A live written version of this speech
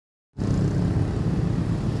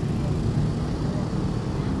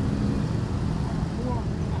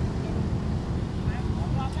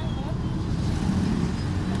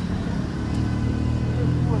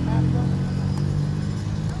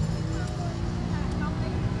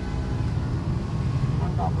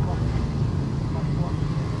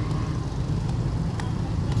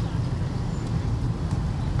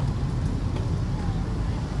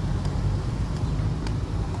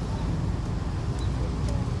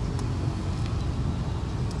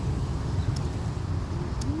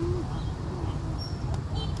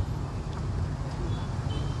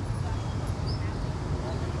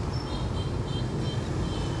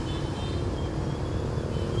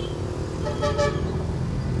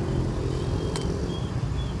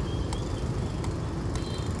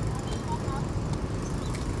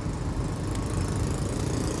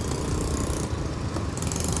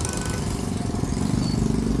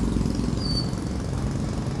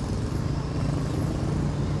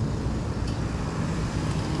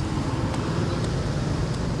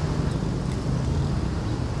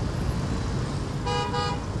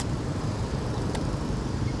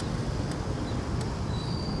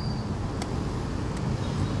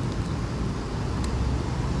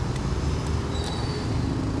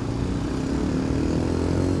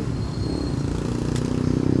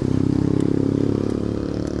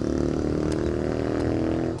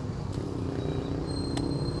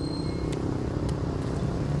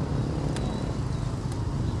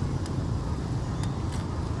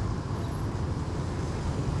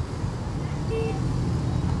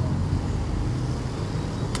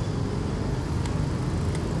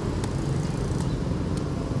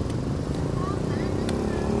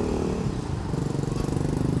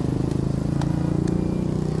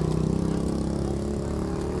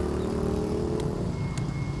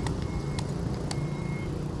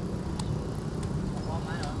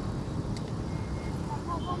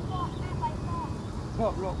ช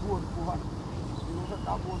อบโลกบุญพวนอยู่ส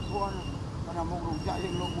กัดบุญพวนขณะมองลงใจยั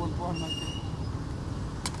งโลกบุญพวนมัน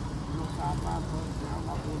ลูกสาวมาเพิ่มแล้วม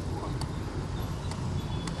าบุญพวน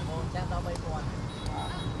โอ้แจ้งเราไปพวน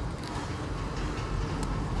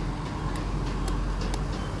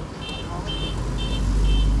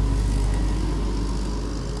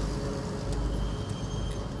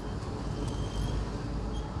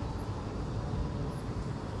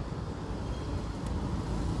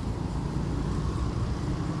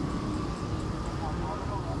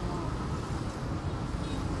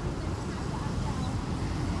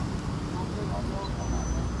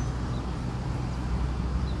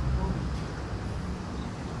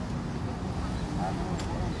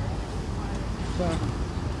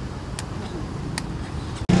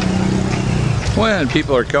When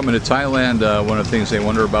people are coming to Thailand, one of the things they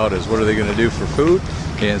wonder about is what are they going to do for food.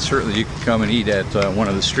 And certainly you can come and eat at one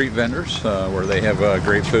of the street vendors where they have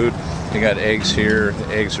great food. They got eggs here.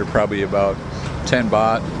 The eggs are probably about 10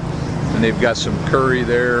 baht. And they've got some curry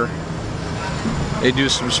there. They do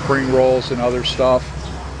some spring rolls and other stuff.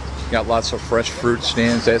 Got lots of fresh fruit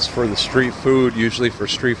stands. That's for the street food. Usually for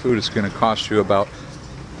street food it's going to cost you about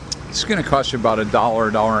 $1,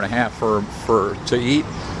 $1.50 to eat.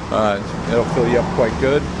 It'll fill you up quite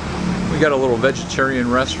good. We got a little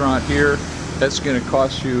vegetarian restaurant here. That's going to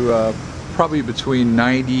cost you probably between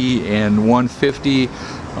 90 and 150.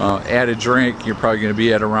 Add a drink, you're probably going to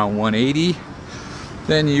be at around 180.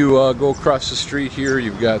 Then you go across the street here.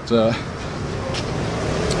 You've got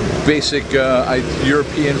basic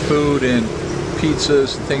European food and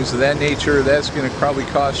pizzas and things of that nature. That's going to probably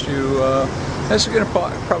cost you. That's going to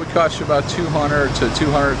probably cost you about 200 to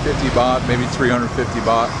 250 baht, maybe 350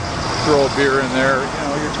 baht. Throw a beer in there. You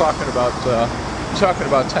know, you're talking about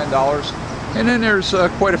 $10. And then there's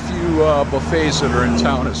quite a few buffets that are in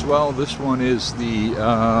town as well. This one is the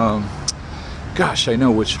gosh, I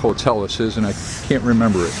know which hotel this is, and I can't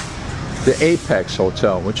remember it. The Apex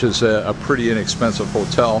Hotel, which is a pretty inexpensive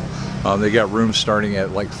hotel. They got rooms starting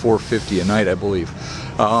at like $450 a night, I believe.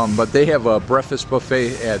 But they have a breakfast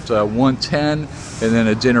buffet at $110 and then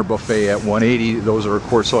a dinner buffet at $180. Those are, of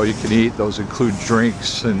course, all you can eat. Those include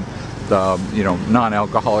drinks and you know,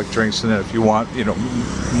 non-alcoholic drinks. And then if you want, you know,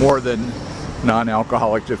 more than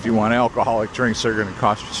non-alcoholic, if you want alcoholic drinks, they're going to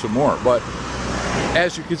cost you some more. But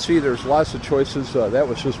as you can see, there's lots of choices. That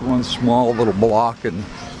was just one small little block, and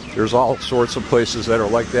there's all sorts of places that are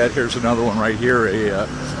like that. Here's another one right here,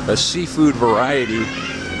 a seafood variety,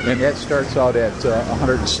 and that starts out at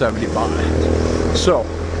 170 baht. So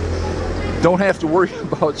don't have to worry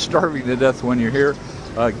about starving to death when you're here.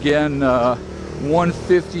 Again,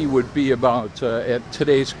 150 would be about at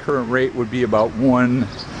today's current rate would be about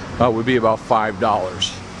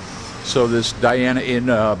 $5. So this Diana Inn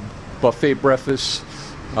buffet breakfast,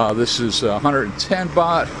 this is 110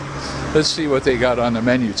 baht. Let's see what they got on the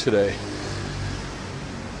menu today.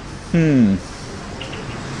 The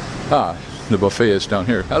buffet is down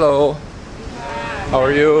here. Hello. How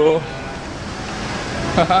are you?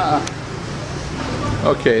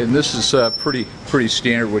 Okay, and this is pretty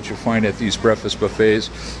standard what you find at these breakfast buffets.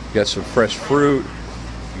 You got some fresh fruit,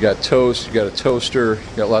 you got toast, you got a toaster,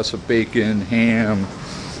 you got lots of bacon, ham,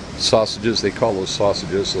 sausages. They call those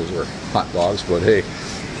sausages. Those are hot dogs, but hey,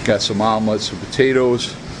 got some omelets, some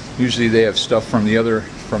potatoes. Usually they have stuff from the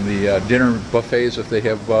dinner buffets if they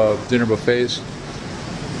have dinner buffets.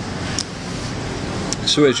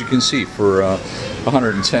 So as you can see, for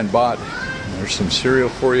 110 baht, There's some cereal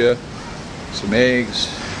for you, some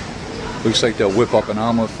eggs. Looks like they'll whip up an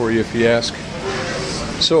omelet for you if you ask.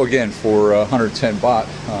 So again, for 110 baht,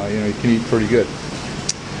 you can eat pretty good.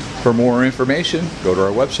 For more information, go to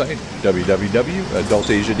our website,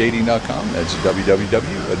 www.adultasiadating.com. That's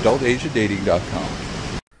www.adultasiadating.com.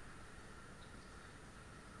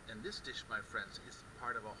 And this dish, my friends, is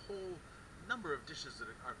part of a whole number of dishes that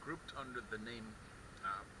are grouped under the name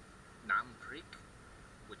Nam Prik,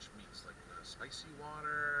 which means like spicy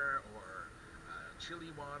water or chili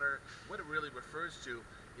water. What it really refers to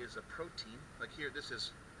is a protein. Like here, this is,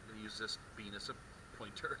 I'm going to use this bean as a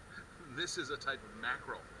pointer. This is a type of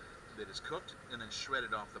mackerel that is cooked and then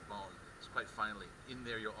shredded off the bone. It's quite finely. In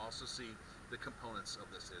there you'll also see the components of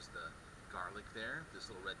this. There's the garlic there. This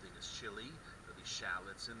little red thing is chili. There'll be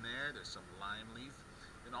shallots in there. There's some lime leaf.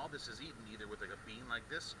 And all this is eaten either with like a bean like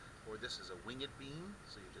this, or this is a winged bean.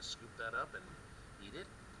 So you just scoop that up and eat it.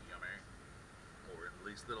 Yummy. Or at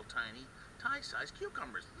least little tiny Thai-sized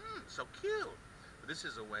cucumbers. So cute. But this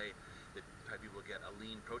is a way that Thai people get a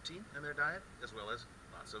lean protein in their diet, as well as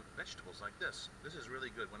lots of vegetables like this. This is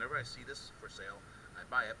really good. Whenever I see this for sale, I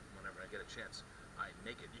buy it. Whenever I get a chance, I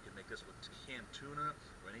make it. You can make this with canned tuna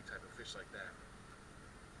or any type of fish like that.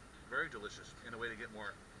 Very delicious, and a way to get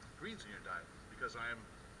more greens in your diet, because I am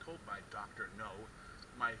told by Dr. No,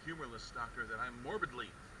 my humorless doctor, that I'm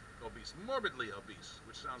morbidly obese,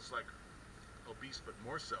 which sounds like obese but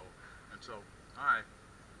more so. And so I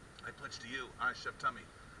pledge to you, Chef Tummy,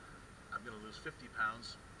 I'm going to lose 50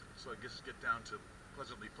 pounds, so I just get down to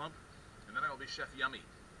pleasantly plump, and then I will be Chef Yummy.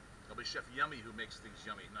 I'll be Chef Yummy who makes things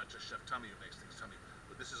yummy, not just Chef Tummy who makes things tummy.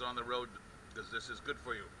 But this is on the road, because this is good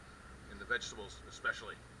for you, in the vegetables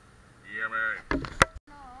especially. Yummy!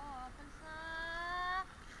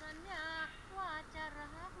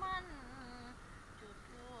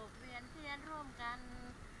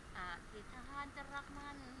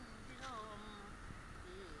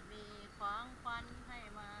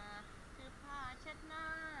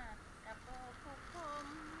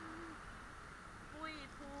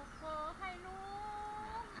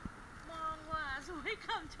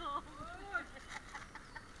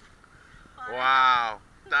 Wow,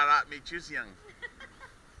 Darat mi choosing.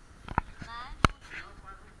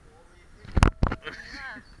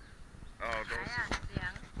 Oh,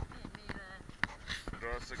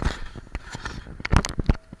 those are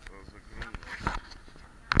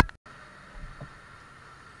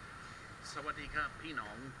Sawadi ka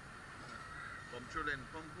pinong. ผมชื่อเล่น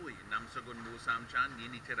ผมปุ้ยนามสกุลหมูสามชั้นยิน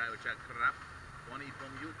ดีที่ได้รู้จักครับวันนี้ผ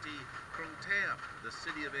มอยู่ที่กรุงเทพ the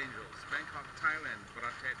city of angels, Bangkok, Thailand, ปร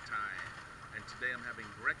ะเทศไทย and today I'm having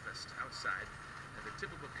breakfast outside at a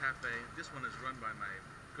typical cafe. This one is run by my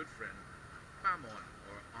good friend Pamon,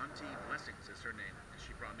 or Auntie Blessings is her name, and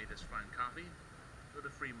she brought me this fine coffee with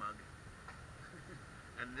a free mug.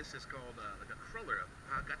 And this is called like a cruller,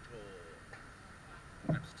 pagato.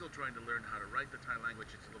 I'm still trying to learn how to write the Thai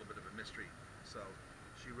language. It's a little bit of a mystery. So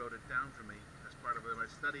she wrote it down for me as part of my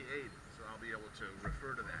study aid, so I'll be able to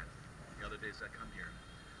refer to that the other days I come here.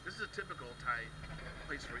 This is a typical Thai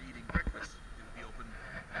place for eating breakfast. It'll be open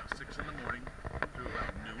at 6 in the morning through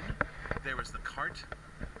about noon. There is the cart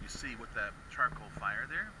you see with that charcoal fire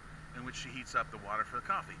there, in which she heats up the water for the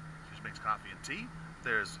coffee. She makes coffee and tea.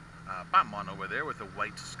 There's Bamon over there with a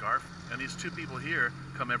white scarf, and these two people here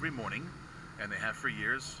come every morning, and they have for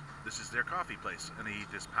years. This is their coffee place, and they eat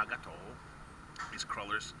this pagato, these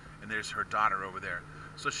crullers, and there's her daughter over there.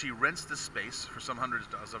 So she rents this space for some hundreds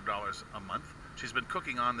of dollars a month. She's been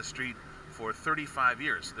cooking on the street for 35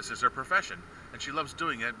 years. This is her profession, and she loves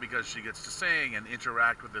doing it because she gets to sing and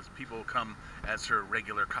interact with the people who come as her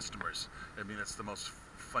regular customers. I mean, it's the most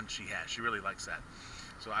fun she has. She really likes that.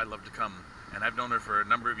 So I love to come, and I've known her for a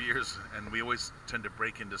number of years, and we always tend to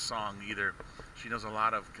break into song. Either she knows a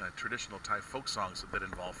lot of traditional Thai folk songs that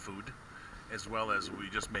involve food, as well as we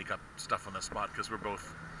just make up stuff on the spot, because we're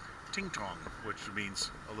both ting tong, which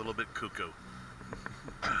means a little bit cuckoo.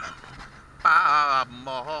 Pamon,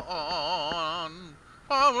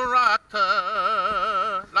 Orata,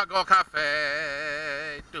 Lago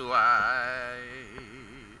Cafe, do I?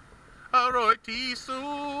 อร่อยที่สุ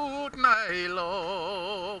ดในโล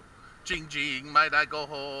กจริงๆไม่ได้โก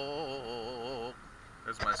หก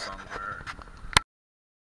That's my song for her.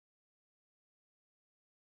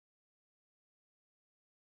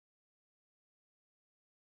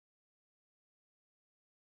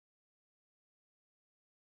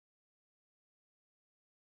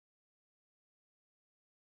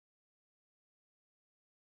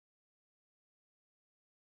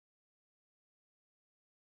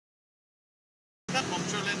ผม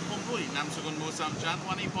ชื่อเล่นผม ปุ้ยนามสกุลหมูสามชั้น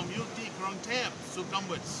วันนี้ผมอยู่ที่กรุงเทพสุขุม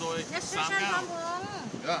วิทซอย Next สาม station เก้า ประมง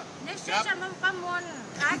Next ครับ station ประมง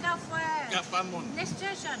ขายกาแฟ กับปันมุน Next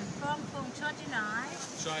station คลองพงชดที่ไหน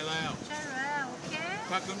ใช่แล้ว ใช่แล้วโอเค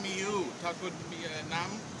ถ้าคุณมีอยู่ถ้าคุณมีน้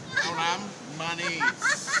ำเอาน้ำมานี่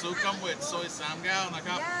สุขุมวิทซอยสามเก้านะค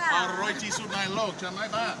รับอร่อยที่สุดในโลกใช่ไหม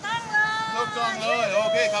ป้า ตั้งเลย ถูกต้องเลยโอ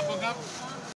เคครับคุณครับ โอ